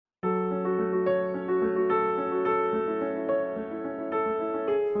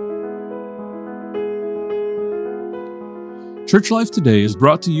Church Life Today is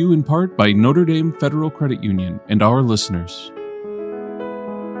brought to you in part by Notre Dame Federal Credit Union and our listeners.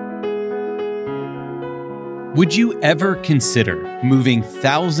 Would you ever consider moving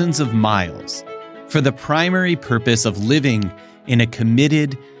thousands of miles for the primary purpose of living in a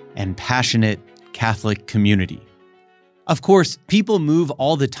committed and passionate Catholic community? Of course, people move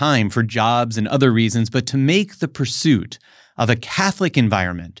all the time for jobs and other reasons, but to make the pursuit of a Catholic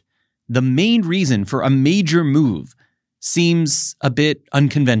environment the main reason for a major move seems a bit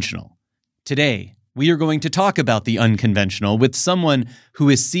unconventional. Today, we are going to talk about the unconventional with someone who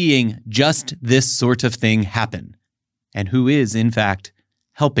is seeing just this sort of thing happen, and who is, in fact,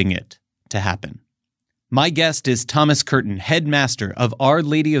 helping it to happen. My guest is Thomas Curtin, headmaster of Our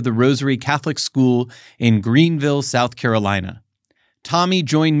Lady of the Rosary Catholic School in Greenville, South Carolina. Tommy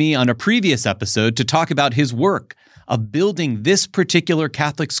joined me on a previous episode to talk about his work of building this particular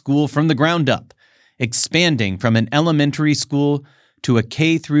Catholic school from the ground up, expanding from an elementary school to a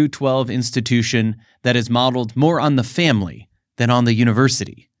K-12 institution that is modeled more on the family than on the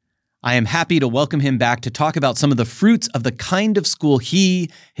university. I am happy to welcome him back to talk about some of the fruits of the kind of school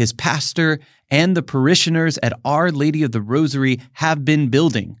he, his pastor, and the parishioners at Our Lady of the Rosary have been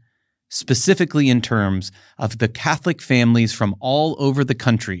building, specifically in terms of the Catholic families from all over the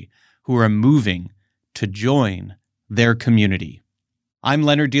country who are moving to join their community. I'm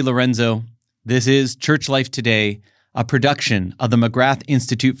Leonard DiLorenzo. This is Church Life Today, a production of the McGrath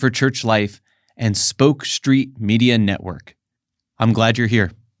Institute for Church Life and Spoke Street Media Network. I'm glad you're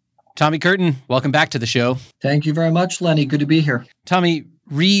here. Tommy Curtin, welcome back to the show. Thank you very much, Lenny. Good to be here. Tommy,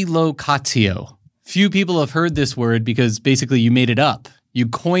 relocatio. Few people have heard this word because basically you made it up. You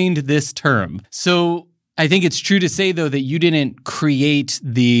coined this term. So I think it's true to say, though, that you didn't create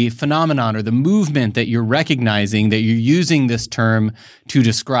the phenomenon or the movement that you're recognizing, that you're using this term to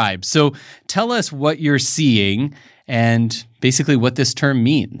describe. So tell us what you're seeing and basically what this term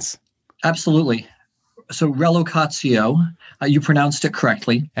means. Absolutely. So relocatio, you pronounced it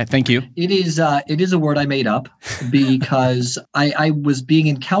correctly. Thank you. It is a word I made up because I was being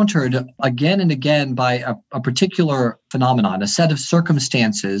encountered again and again by a particular phenomenon, a set of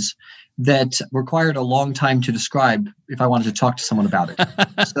circumstances that required a long time to describe if I wanted to talk to someone about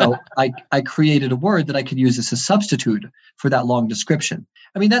it. So I created a word that I could use as a substitute for that long description.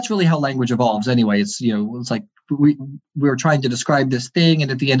 I mean, that's really how language evolves anyway. It's like we were trying to describe this thing, and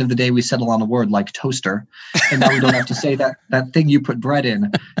at the end of the day, we settle on a word like toaster. And now we don't have to say that thing you put bread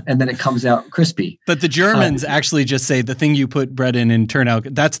in, and then it comes out crispy. But the Germans actually just say the thing you put bread in and turn out,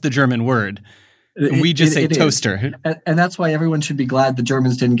 that's the German word. We just say toaster. And that's why everyone should be glad the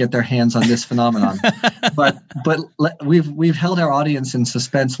Germans didn't get their hands on this phenomenon. but we've held our audience in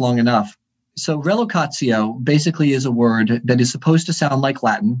suspense long enough. So relocatio basically is a word that is supposed to sound like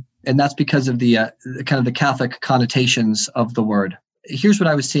Latin, and that's because of the kind of the Catholic connotations of the word. Here's what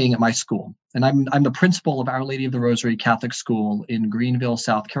I was seeing at my school. And I'm the principal of Our Lady of the Rosary Catholic School in Greenville,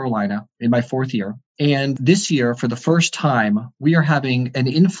 South Carolina, in my fourth year. And this year, for the first time, we are having an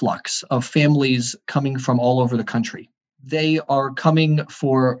influx of families coming from all over the country. They are coming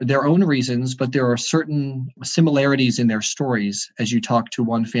for their own reasons, but there are certain similarities in their stories as you talk to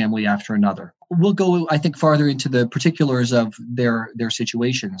one family after another. We'll go, I think, farther into the particulars of their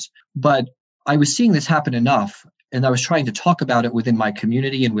situations. But I was seeing this happen enough, and I was trying to talk about it within my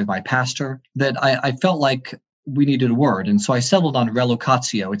community and with my pastor, that I felt like we needed a word. And so I settled on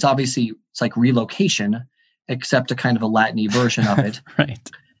relocatio. It's like relocation, except a kind of a Latin-y version of it. Right.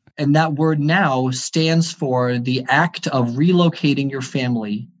 And that word now stands for the act of relocating your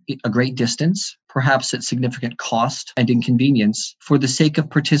family a great distance, perhaps at significant cost and inconvenience, for the sake of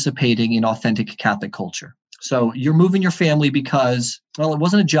participating in authentic Catholic culture. So you're moving your family because, well, it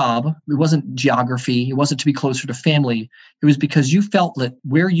wasn't a job, it wasn't geography, it wasn't to be closer to family. It was because you felt that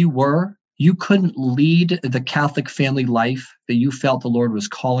where you were, you couldn't lead the Catholic family life that you felt the Lord was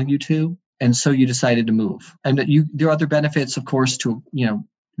calling you to. And so you decided to move. And there are other benefits, of course, to,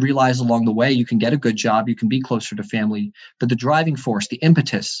 realize along the way. You can get a good job, you can be closer to family, but the driving force, the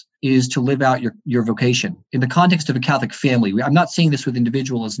impetus, is to live out your vocation. In the context of a Catholic family, I'm not seeing this with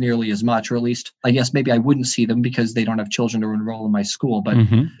individuals nearly as much, or at least I guess maybe I wouldn't see them because they don't have children to enroll in my school, but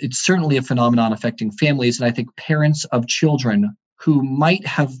It's certainly a phenomenon affecting families. And I think parents of children who might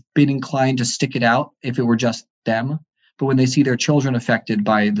have been inclined to stick it out if it were just them, but when they see their children affected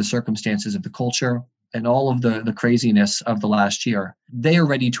by the circumstances of the culture and all of the craziness of the last year, they are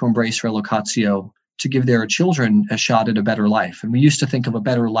ready to embrace relocatio to give their children a shot at a better life. And we used to think of a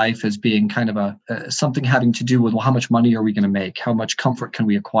better life as being kind of something having to do with, well, how much money are we going to make? How much comfort can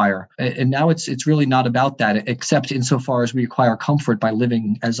we acquire? And now it's really not about that, except insofar as we acquire comfort by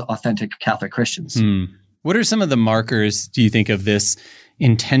living as authentic Catholic Christians. What are some of the markers, do you think, of this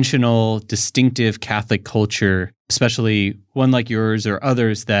intentional, distinctive Catholic culture, especially one like yours or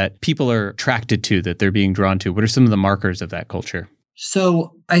others that people are attracted to, that they're being drawn to? What are some of the markers of that culture?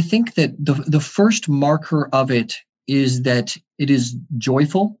 So I think that the first marker of it is that it is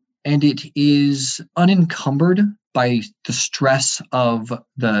joyful and it is unencumbered by the stress of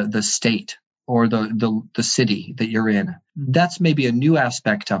the state or the city that you're in. That's maybe a new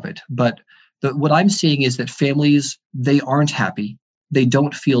aspect of it, but what I'm seeing is that families, they aren't happy. They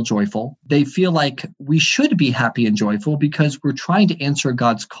don't feel joyful. They feel like we should be happy and joyful because we're trying to answer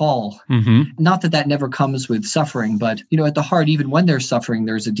God's call. Mm-hmm. Not that never comes with suffering, but at the heart, even when there's suffering,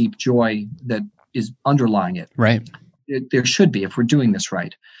 there's a deep joy that is underlying it. Right. There should be, if we're doing this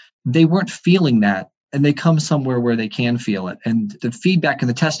right. They weren't feeling that, and they come somewhere where they can feel it. And the feedback and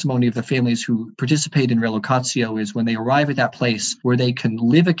the testimony of the families who participate in Relocatio is when they arrive at that place where they can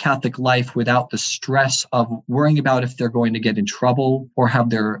live a Catholic life without the stress of worrying about if they're going to get in trouble or have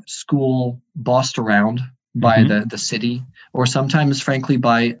their school bossed around by the city, or sometimes, frankly,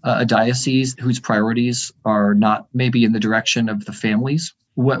 by a diocese whose priorities are not maybe in the direction of the families.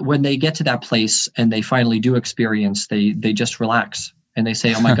 When they get to that place and they finally do experience, they just relax. And they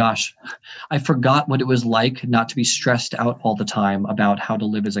say, oh my gosh, I forgot what it was like not to be stressed out all the time about how to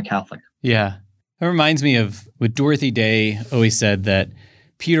live as a Catholic. Yeah. It reminds me of what Dorothy Day always said, that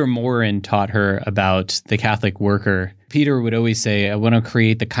Peter Morin taught her about the Catholic worker. Peter would always say, I want to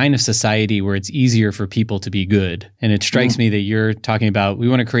create the kind of society where it's easier for people to be good. And it strikes me that you're talking about, we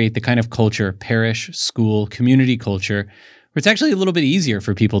want to create the kind of culture, parish, school, community culture, where it's actually a little bit easier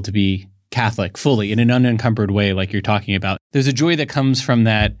for people to be Catholic fully in an unencumbered way, like you're talking about. There's a joy that comes from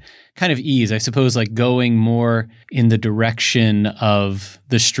that kind of ease, I suppose, like going more in the direction of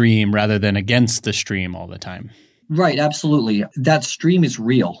the stream rather than against the stream all the time. Right, absolutely. That stream is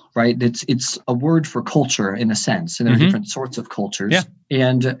real, right? It's a word for culture in a sense, and there are different sorts of cultures. Yeah.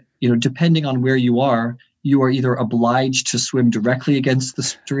 And depending on where you are either obliged to swim directly against the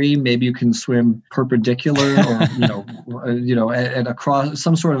stream. Maybe you can swim perpendicular, or and across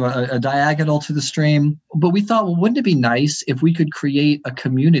some sort of a diagonal to the stream. But we thought, well, wouldn't it be nice if we could create a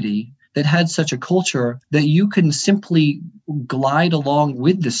community that had such a culture that you can simply glide along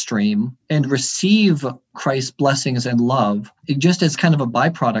with the stream and receive Christ's blessings and love, just as kind of a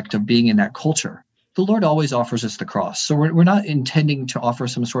byproduct of being in that culture. The Lord always offers us the cross. So we're not intending to offer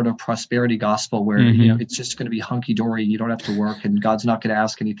some sort of prosperity gospel where it's just going to be hunky-dory, you don't have to work, and God's not going to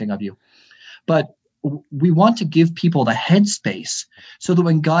ask anything of you. But we want to give people the headspace so that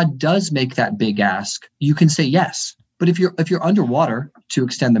when God does make that big ask, you can say yes. But if you're underwater, to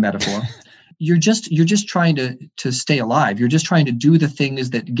extend the metaphor, you're just trying to stay alive. You're just trying to do the things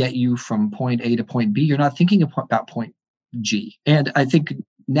that get you from point A to point B. You're not thinking about point G. And I think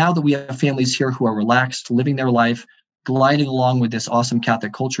now that we have families here who are relaxed, living their life, gliding along with this awesome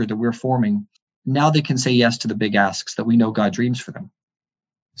Catholic culture that we're forming, now they can say yes to the big asks that we know God dreams for them.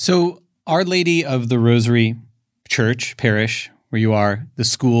 So Our Lady of the Rosary Church, parish, where you are, the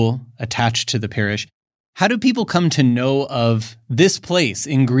school attached to the parish, how do people come to know of this place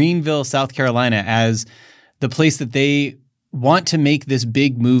in Greenville, South Carolina, as the place that they want to make this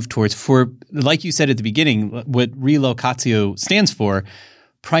big move towards? For, like you said at the beginning, what Relocatio stands for,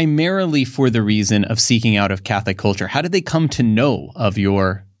 primarily for the reason of seeking out of Catholic culture. How did they come to know of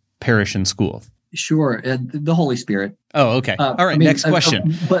your parish and school? Sure, the Holy Spirit. Oh, okay. All right. Next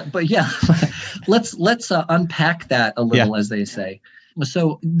question. But yeah, let's unpack that a little, as they say.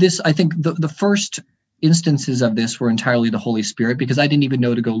 So this, I think, the first instances of this were entirely the Holy Spirit, because I didn't even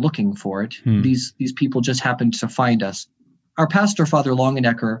know to go looking for it. These people just happened to find us. Our pastor, Father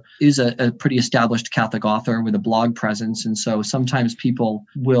Longenecker, is a pretty established Catholic author with a blog presence. And so sometimes people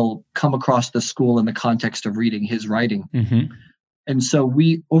will come across the school in the context of reading his writing. Mm-hmm. And so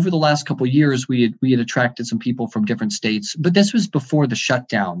we, over the last couple of years, we had attracted some people from different states. But this was before the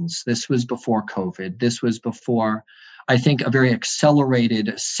shutdowns. This was before COVID. This was before, I think, a very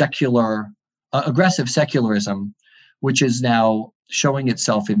accelerated aggressive secularism, which is now showing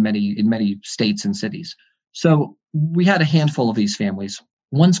itself in many states and cities. So we had a handful of these families.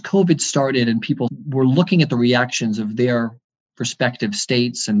 Once COVID started and people were looking at the reactions of their respective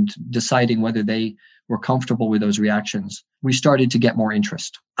states and deciding whether they were comfortable with those reactions, we started to get more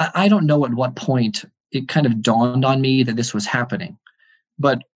interest. I don't know at what point it kind of dawned on me that this was happening,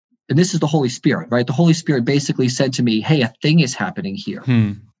 and this is the Holy Spirit, right? The Holy Spirit basically said to me, hey, a thing is happening here.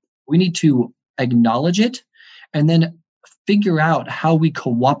 We need to acknowledge it and then figure out how we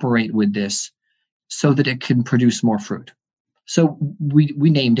cooperate with this so that it can produce more fruit. So we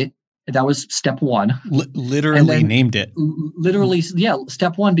named it. That was step one. Literally named it. Literally, yeah,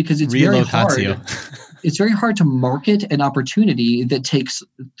 step one, because it's very hard. it's very hard to market an opportunity that takes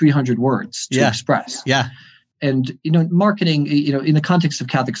 300 words to express. Yeah. And, marketing, in the context of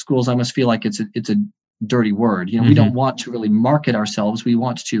Catholic schools, I almost feel like it's a dirty word. We Mm-hmm. don't want to really market ourselves. We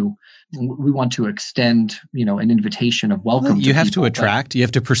want to extend, an invitation of welcome. You have to attract, you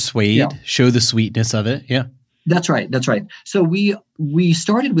have to persuade, show the sweetness of it. Yeah. That's right. So we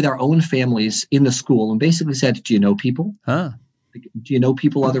started with our own families in the school and basically said, do you know people? Huh. Do you know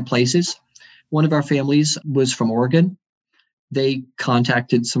people other places? One of our families was from Oregon. They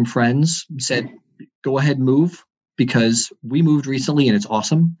contacted some friends, said, go ahead and move, because we moved recently and it's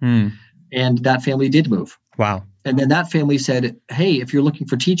awesome. And that family did move. Wow. And then that family said, hey, if you're looking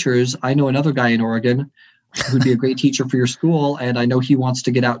for teachers, I know another guy in Oregon who'd be a great teacher for your school, and I know he wants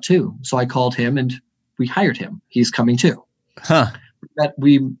to get out too. So I called him and we hired him. He's coming too. Huh.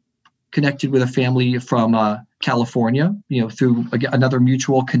 We connected with a family from California, through another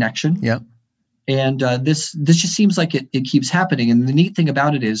mutual connection. Yep. And this just seems like it keeps happening. And the neat thing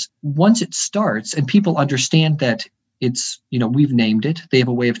about it is, once it starts and people understand that it's, we've named it, they have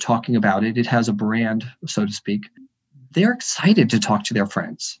a way of talking about it, it has a brand, so to speak, they're excited to talk to their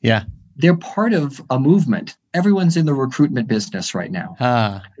friends. Yeah. They're part of a movement. Everyone's in the recruitment business right now.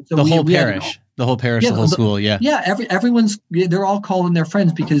 So the whole parish, the whole school. Yeah. Yeah. Everyone's, they're all calling their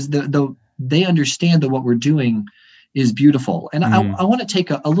friends because they understand that what we're doing is beautiful. And I want to take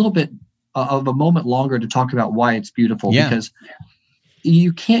a little bit of a moment longer to talk about why it's beautiful, because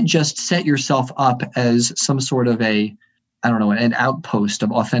you can't just set yourself up as some sort of an outpost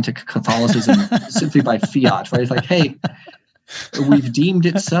of authentic Catholicism simply by fiat, right? It's like, hey, we've deemed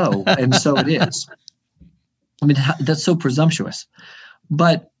it so, and so it is. I mean, that's so presumptuous.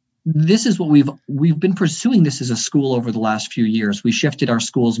 But this is what we've been pursuing this as a school over the last few years. We shifted our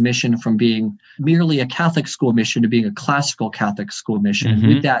school's mission from being merely a Catholic school mission to being a classical Catholic school mission. Mm-hmm.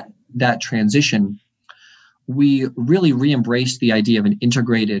 And with that transition, we really re-embraced the idea of an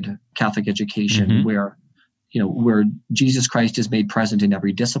integrated Catholic education, where Jesus Christ is made present in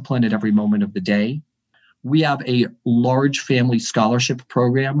every discipline at every moment of the day. We have a large family scholarship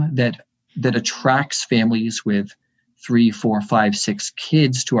program that attracts families with 3, 4, 5, 6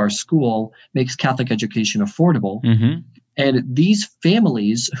 kids to our school, makes Catholic education affordable. Mm-hmm. And these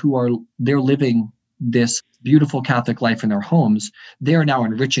families they're living this beautiful Catholic life in their homes, they're now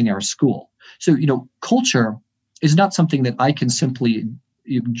enriching our school. So, culture is not something that I can simply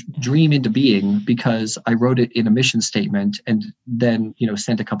dream into being because I wrote it in a mission statement and then,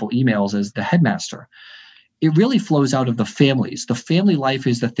 sent a couple emails as the headmaster. It really flows out of the families. The family life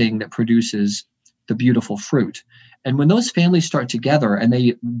is the thing that produces the beautiful fruit. And when those families start together and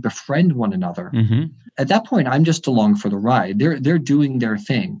they befriend one another, at that point, I'm just along for the ride. They're doing their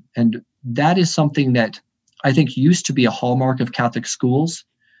thing. And that is something that I think used to be a hallmark of Catholic schools.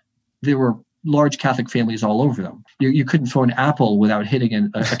 There were large Catholic families all over them. You couldn't throw an apple without hitting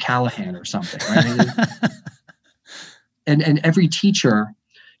a Callahan or something, right? and every teacher,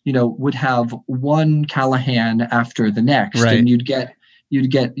 would have one Callahan after the next, right. And you'd get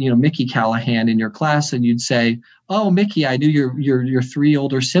Mickey Callahan in your class, and you'd say, "Oh, Mickey, I knew your 3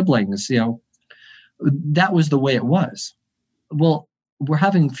 older siblings." That was the way it was. Well, we're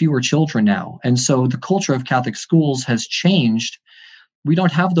having fewer children now, and so the culture of Catholic schools has changed. We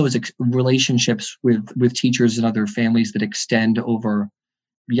don't have those relationships with teachers and other families that extend over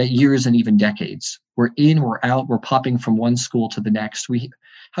years and even decades. We're in, we're out, we're popping from one school to the next.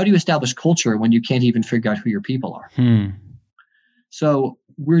 How do you establish culture when you can't even figure out who your people are? So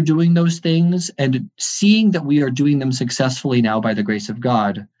we're doing those things, and seeing that we are doing them successfully now by the grace of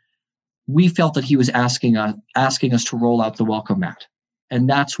God, we felt that he was asking us to roll out the welcome mat. And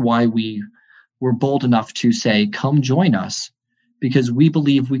that's why we were bold enough to say, come join us, because we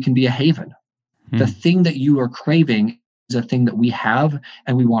believe we can be a haven. The thing that you are craving is a thing that we have,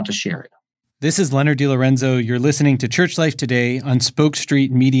 and we want to share it. This is Leonard DiLorenzo. You're listening to Church Life Today on Spoke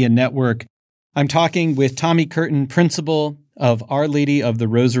Street Media Network. I'm talking with Tommy Curtin, principal of Our Lady of the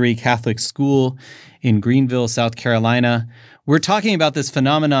Rosary Catholic School in Greenville, South Carolina. We're talking about this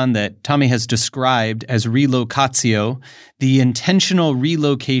phenomenon that Tommy has described as relocatio, the intentional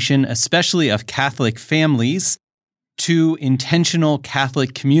relocation, especially of Catholic families, to intentional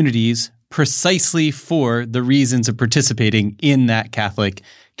Catholic communities precisely for the reasons of participating in that Catholic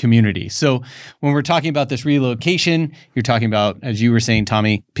community. So when we're talking about this relocation, you're talking about, as you were saying,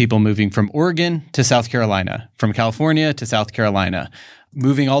 Tommy, people moving from Oregon to South Carolina, from California to South Carolina,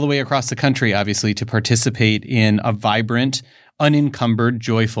 moving all the way across the country, obviously, to participate in a vibrant, unencumbered,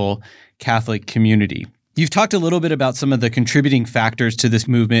 joyful Catholic community. You've talked a little bit about some of the contributing factors to this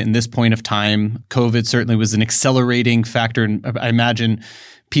movement in this point of time. COVID certainly was an accelerating factor. And I imagine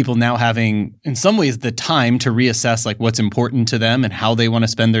people now having, in some ways, the time to reassess like what's important to them and how they want to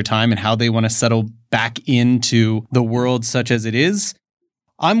spend their time and how they want to settle back into the world such as it is.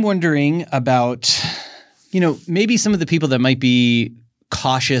 I'm wondering about, maybe some of the people that might be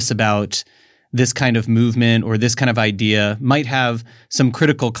cautious about this kind of movement or this kind of idea might have some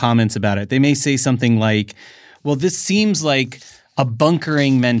critical comments about it. They may say something like, well, this seems like a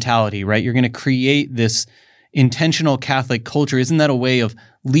bunkering mentality, right? You're going to create this intentional Catholic culture. Isn't that a way of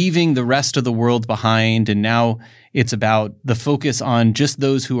leaving the rest of the world behind? And now it's about the focus on just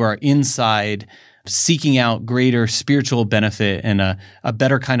those who are inside, seeking out greater spiritual benefit and a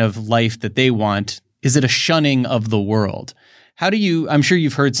better kind of life that they want. Is it a shunning of the world? I'm sure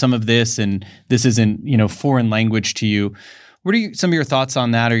you've heard some of this and this isn't, foreign language to you. What are some of your thoughts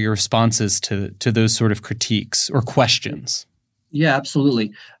on that or your responses to those sort of critiques or questions? Yeah,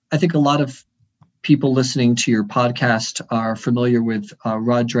 absolutely. I think a lot of people listening to your podcast are familiar with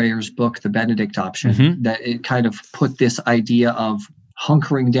Rod Dreher's book, The Benedict Option, that it kind of put this idea of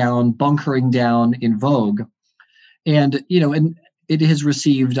hunkering down, bunkering down in vogue. And, and it has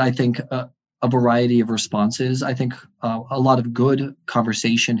received, I think, a variety of responses. I think a lot of good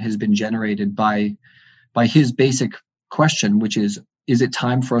conversation has been generated by his basic question, which is it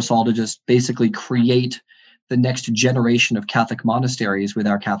time for us all to just basically create the next generation of Catholic monasteries with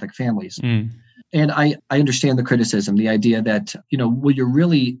our Catholic families? And I understand the criticism, the idea that,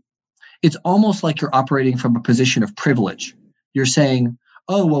 it's almost like you're operating from a position of privilege. You're saying,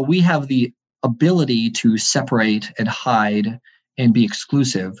 oh, well, we have the ability to separate and hide and be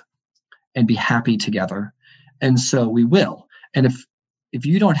exclusive and be happy together. And so we will. And if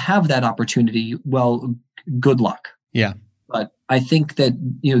you don't have that opportunity, well, good luck. Yeah. But I think that,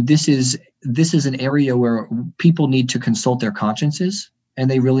 this is an area where people need to consult their consciences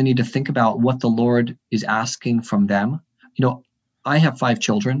and they really need to think about what the Lord is asking from them. I have 5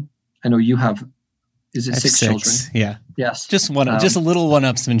 children. I know you have, is it 6 children? Yeah. Yes. Just a little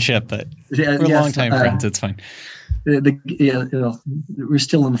one-upsmanship, but we're longtime friends. It's fine. We're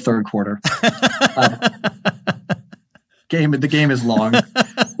still in the third quarter. The game is long.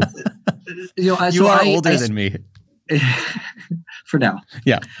 You are older than me. For now.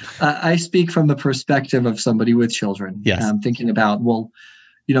 Yeah. I speak from the perspective of somebody with children. Yes. I'm thinking about,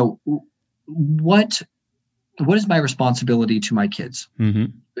 what is my responsibility to my kids?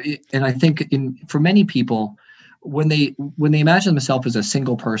 Mm-hmm. And I think for many people, when they imagine themselves as a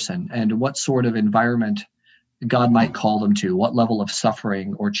single person and what sort of environment God might call them to, what level of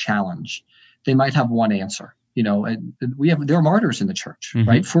suffering or challenge, they might have one answer. And there are martyrs in the church,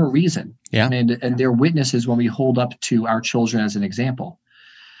 right, for a reason. Yeah. And they're witnesses when we hold up to our children as an example.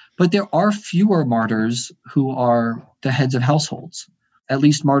 But there are fewer martyrs who are the heads of households, at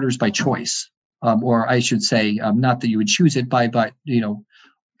least martyrs by choice, or I should say, not that you would choose it but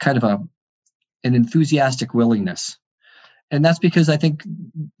kind of an enthusiastic willingness. And that's because I think,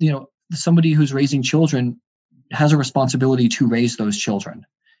 somebody who's raising children has a responsibility to raise those children.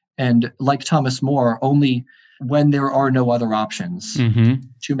 And like Thomas More, only when there are no other options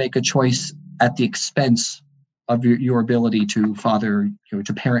to make a choice at the expense of your ability to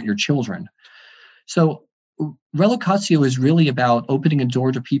to parent your children. So Relocatio is really about opening a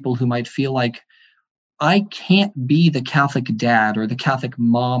door to people who might feel like, I can't be the Catholic dad or the Catholic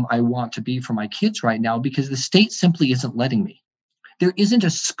mom I want to be for my kids right now because the state simply isn't letting me. There isn't a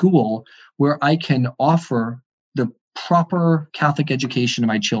school where I can offer the proper Catholic education to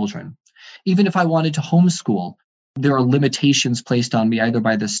my children. Even if I wanted to homeschool, there are limitations placed on me either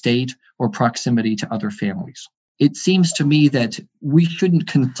by the state or proximity to other families. It seems to me that we shouldn't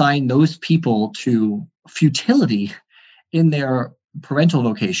consign those people to futility in their parental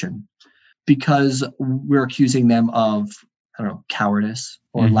vocation because we're accusing them of, cowardice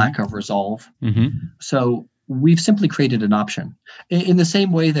or lack of resolve. So we've simply created an option. In the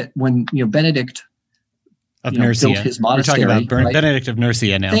same way that when Benedict of Nursia. Built his monastery. We're talking about right? Benedict of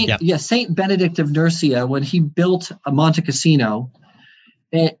Nursia now. Saint Benedict of Nursia, when he built a Monte Cassino,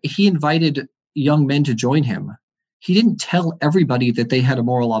 he invited young men to join him. He didn't tell everybody that they had a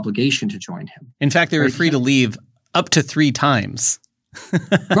moral obligation to join him. In fact, they were free to leave up to 3 times.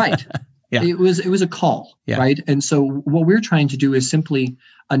 Right. Yeah. It was a call, right? And so what we're trying to do is simply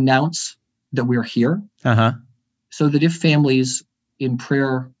announce that we're here, so that if families in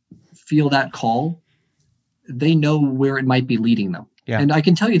prayer feel that call, they know where it might be leading them. Yeah. And I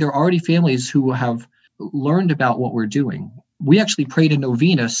can tell you there are already families who have learned about what we're doing. We actually prayed a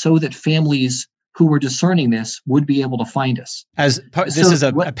novena so that families who were discerning this would be able to find us. This is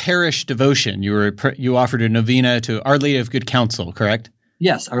a parish devotion. You offered a novena to Our Lady of Good Counsel, correct?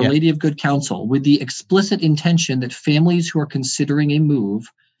 Yes, Our Lady of Good Counsel, with the explicit intention that families who are considering a move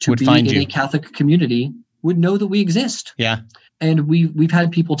to be in a Catholic community would know that we exist. Yeah. And we've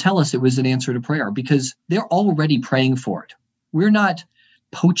had people tell us it was an answer to prayer because they're already praying for it. We're not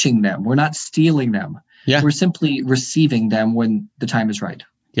poaching them. We're not stealing them. Yeah. We're simply receiving them when the time is right.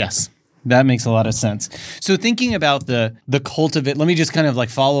 Yes. That makes a lot of sense. So thinking about the cult of it, let me just kind of like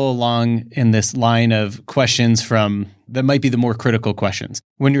follow along in this line of questions that might be the more critical questions.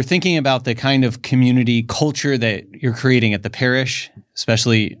 When you're thinking about the kind of community culture that you're creating at the parish,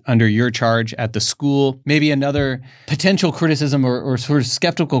 especially under your charge at the school, maybe another potential criticism or sort of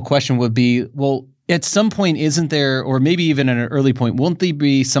skeptical question would be, well, at some point, isn't there, or maybe even at an early point, won't there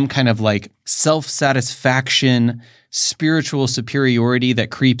be some kind of like self-satisfaction, spiritual superiority that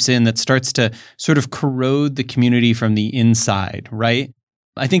creeps in that starts to sort of corrode the community from the inside, right?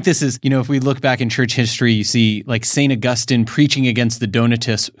 I think this is, if we look back in church history, you see like St. Augustine preaching against the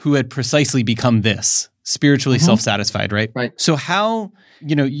Donatists who had precisely become this, spiritually self-satisfied, right? Right. So how,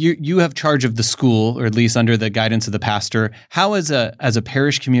 you have charge of the school, or at least under the guidance of the pastor. How as a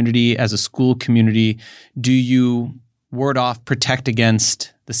parish community, as a school community, do you ward off, protect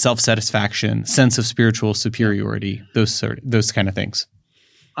against the self-satisfaction, sense of spiritual superiority, those kind of things?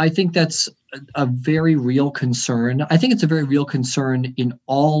 I think that's a very real concern. I think it's a very real concern in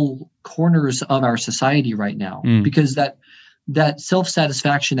all corners of our society right now, because that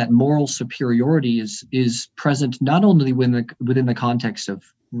self-satisfaction, that moral superiority is present not only within the context of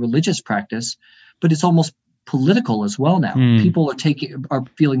religious practice, but it's almost political as well now. People are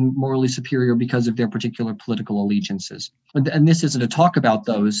feeling morally superior because of their particular political allegiances. And this isn't a talk about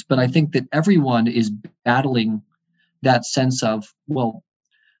those, but I think that everyone is battling that sense of, well,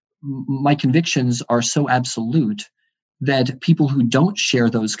 my convictions are so absolute that people who don't share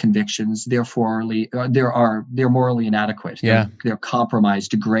those convictions, therefore, they're morally inadequate. Yeah. They're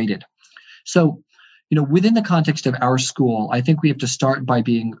compromised, degraded. So, within the context of our school, I think we have to start by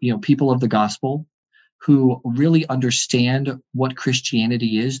being, people of the gospel who really understand what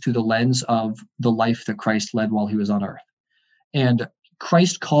Christianity is through the lens of the life that Christ led while he was on earth. And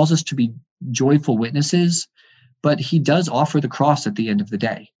Christ calls us to be joyful witnesses, but he does offer the cross at the end of the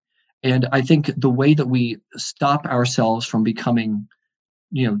day. And I think the way that we stop ourselves from becoming,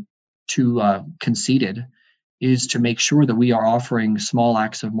 too conceited is to make sure that we are offering small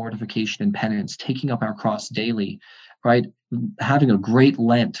acts of mortification and penance, taking up our cross daily, right? Having a great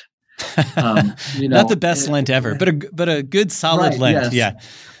Lent. Not the best Lent ever, but a good solid Lent. Yes. Yeah.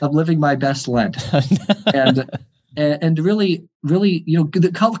 I'm living my best Lent. and really,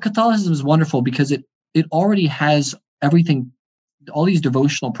 Catholicism is wonderful because it already has everything. All these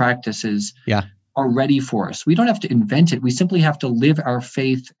devotional practices are ready for us. We don't have to invent it. We simply have to live our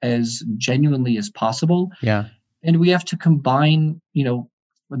faith as genuinely as possible. Yeah. And we have to combine,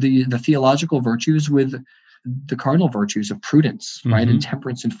 the theological virtues with the cardinal virtues of prudence, right? And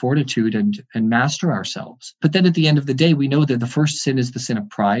temperance and fortitude and master ourselves. But then at the end of the day, we know that the first sin is the sin of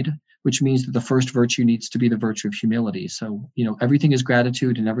pride, which means that the first virtue needs to be the virtue of humility. So, everything is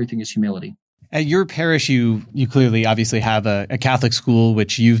gratitude and everything is humility. At your parish, you clearly obviously have a Catholic school,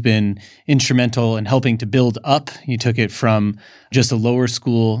 which you've been instrumental in helping to build up. You took it from just a lower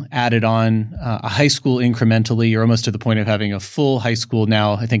school, added on a high school incrementally. You're almost to the point of having a full high school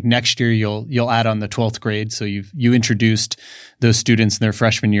now. I think next year you'll add on the 12th grade. So you introduced those students in their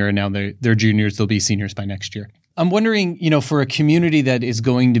freshman year, and now they're juniors. They'll be seniors by next year. I'm wondering, for a community that is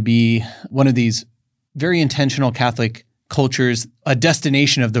going to be one of these very intentional Catholic cultures, a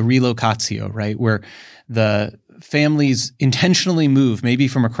destination of the relocatio, right? Where the families intentionally move, maybe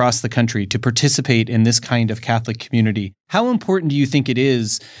from across the country, to participate in this kind of Catholic community. How important do you think it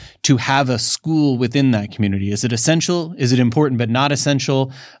is to have a school within that community? Is it essential? Is it important but not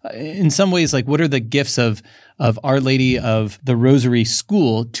essential? In some ways, like, what are the gifts of Our Lady of the Rosary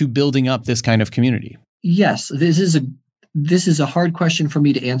School to building up this kind of community? Yes, this is a hard question for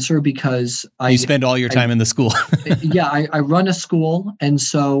me to answer because you spend all your time in the school. I run a school. And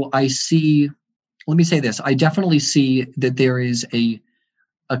so let me say this, I definitely see that there is a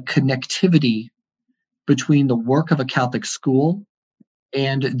connectivity between the work of a Catholic school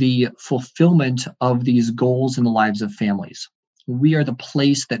and the fulfillment of these goals in the lives of families. We are the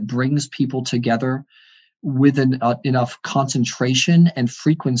place that brings people together with enough concentration and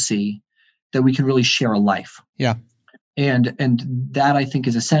frequency that we can really share a life. Yeah. And that, I think,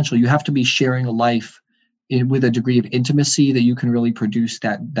 is essential. You have to be sharing a life with a degree of intimacy that you can really produce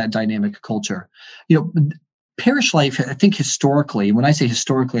that dynamic culture. parish life, I think historically, when I say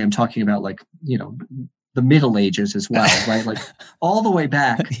historically, I'm talking about like, the Middle Ages as well, right? Like all the way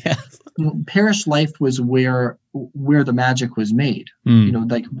back, Yes. Parish life was where the magic was made.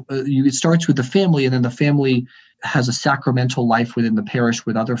 It starts with the family, and then the family has a sacramental life within the parish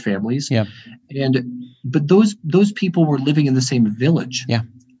with other families. Yeah. But those people were living in the same village. Yeah.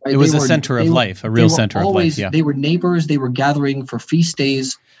 Right? It was a center of life, a real center of life. Yeah. They were neighbors. They were gathering for feast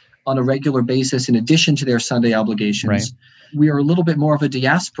days on a regular basis in addition to their Sunday obligations. Right. We are a little bit more of a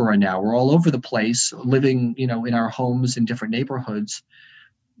diaspora now. We're all over the place, living, in our homes in different neighborhoods.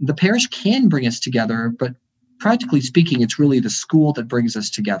 The parish can bring us together, but practically speaking, it's really the school that brings us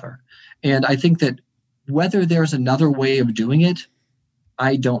together. And I think that whether there's another way of doing it,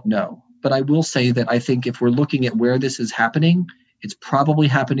 I don't know. But I will say that I think if we're looking at where this is happening, it's probably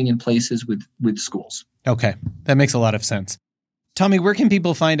happening in places with schools. Okay. That makes a lot of sense. Tommy, where can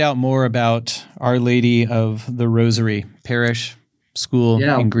people find out more about Our Lady of the Rosary Parish School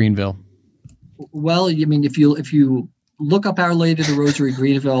in Greenville? Well, if you look up Our Lady of the Rosary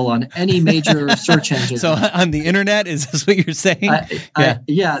Greenville on any major search engine. So on the internet, is this what you're saying?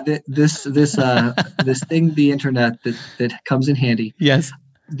 This thing, the internet that comes in handy. Yes.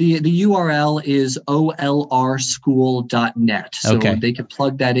 The URL is olrschool.net. So they can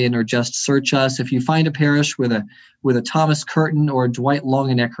plug that in or just search us. If you find a parish with a Thomas Curtin or a Dwight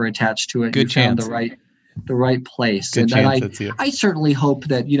Longenecker attached to it, found the right place. Good chance that's you. I certainly hope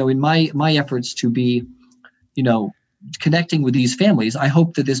that, in my efforts to be, connecting with these families, I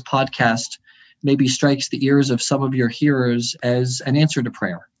hope that this podcast maybe strikes the ears of some of your hearers as an answer to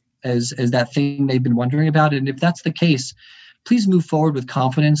prayer, as that thing they've been wondering about. And if that's the case, please move forward with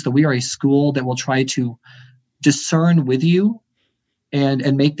confidence that we are a school that will try to discern with you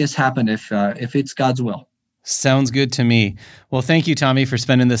and make this happen if it's God's will. Sounds good to me. Well, thank you, Tommy, for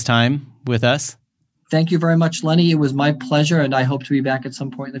spending this time with us. Thank you very much, Lenny. It was my pleasure, and I hope to be back at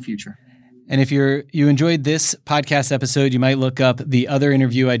some point in the future. And if you enjoyed this podcast episode, you might look up the other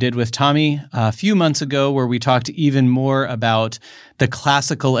interview I did with Tommy a few months ago, where we talked even more about the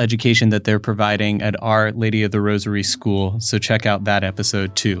classical education that they're providing at Our Lady of the Rosary School. So check out that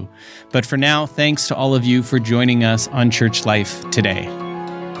episode too. But for now, thanks to all of you for joining us on Church Life Today.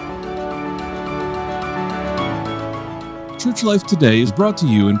 Church Life Today is brought to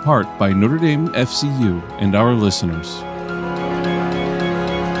you in part by Notre Dame FCU and our listeners.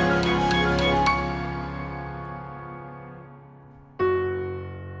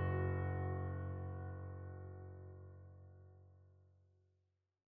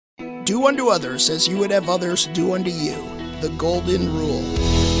 Do unto others as you would have others do unto you. The golden rule.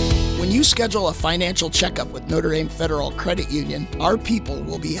 When you schedule a financial checkup with Notre Dame Federal Credit Union, our people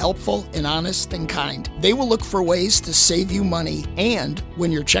will be helpful and honest and kind. They will look for ways to save you money, and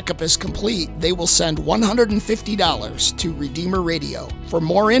when your checkup is complete, they will send $150 to Redeemer Radio. For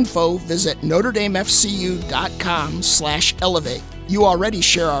more info, visit NotreDameFCU.com/elevate. You already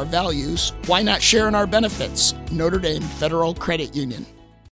share our values. Why not share in our benefits? Notre Dame Federal Credit Union.